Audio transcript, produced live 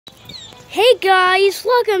Hey guys,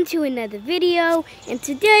 welcome to another video, and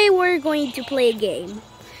today we're going to play a game.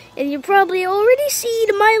 And you probably already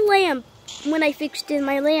seen my lamp when I fixed in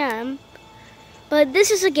my lamp, but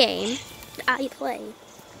this is a game that I play.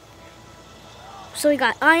 So we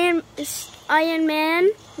got Iron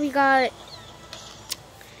Man, we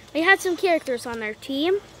had some characters on our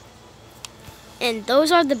team, and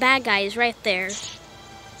those are the bad guys right there.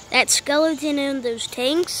 That skeleton and those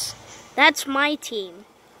tanks, that's my team.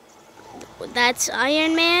 That's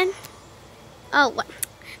Iron Man. Oh, what?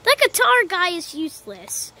 That guitar guy is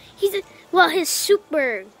useless. His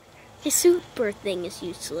super thing is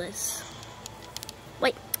useless.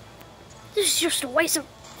 Wait, this is just a waste of.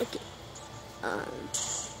 Okay.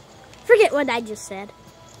 Forget what I just said.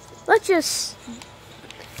 Let's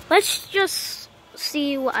just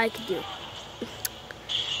see what I can do.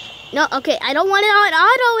 No, okay, I don't want it on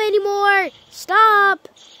auto anymore. Stop.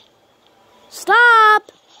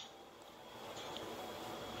 Stop.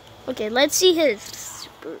 Okay, let's see his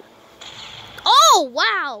super. Oh,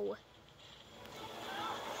 wow!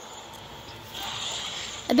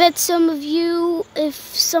 I bet if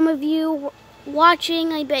some of you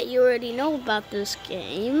watching, I bet you already know about this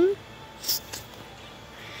game.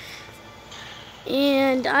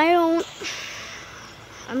 And I'm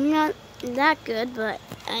not that good, but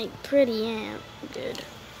I pretty am good.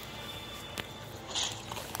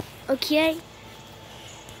 Okay.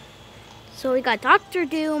 So we got Dr.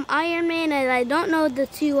 Doom, Iron Man, and I don't know the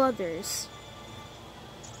two others.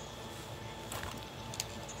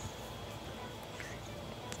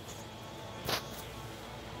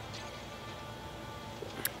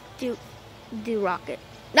 Do Rocket.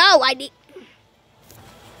 No, I need.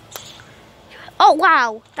 Oh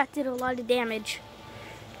wow, that did a lot of damage.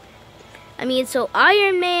 I mean, so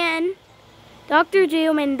Iron Man, Dr.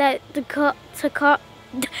 Doom, and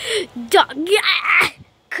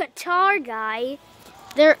Qatar guy,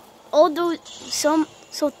 they're although so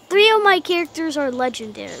three of my characters are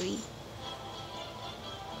legendary.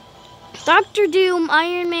 Dr. Doom,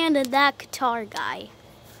 Iron Man, and that Qatar guy.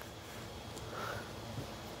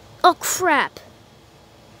 Oh crap.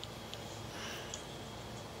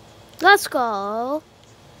 Let's go.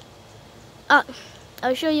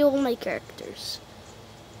 I'll show you all my characters.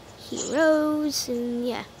 Heroes, and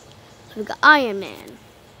yeah. So we got Iron Man.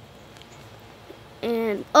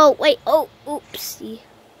 And, oh, wait, oh, oopsie.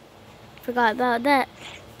 Forgot about that.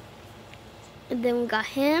 And then we got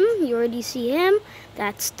him. You already see him.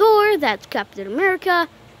 That's Thor. That's Captain America.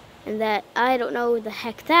 And that, I don't know what the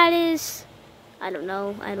heck that is. I don't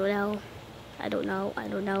know.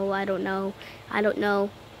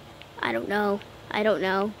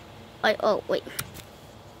 Oh, wait.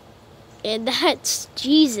 And that's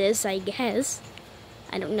Jesus, I guess.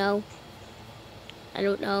 I don't know.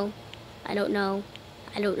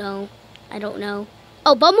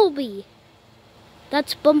 Oh, Bumblebee.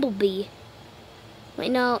 That's Bumblebee.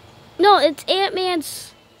 Wait, no. No, it's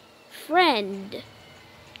Ant-Man's friend.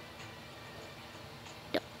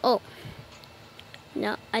 Oh.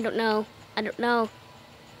 No, I don't know.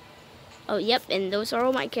 Oh, yep, and those are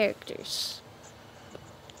all my characters.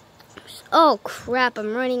 Oh, crap,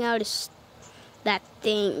 I'm running out of that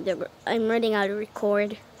thing. I'm running out of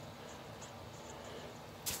record.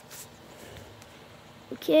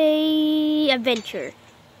 Okay, adventure.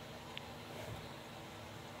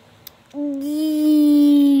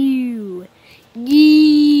 Goo.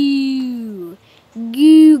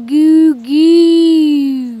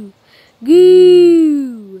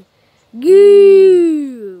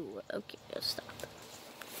 Okay, I'll stop.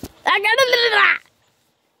 I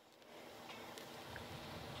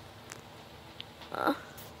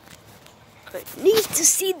need to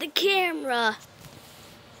see the camera.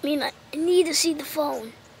 I mean, I need to see the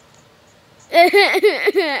phone.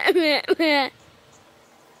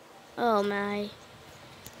 Oh my.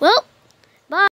 Well,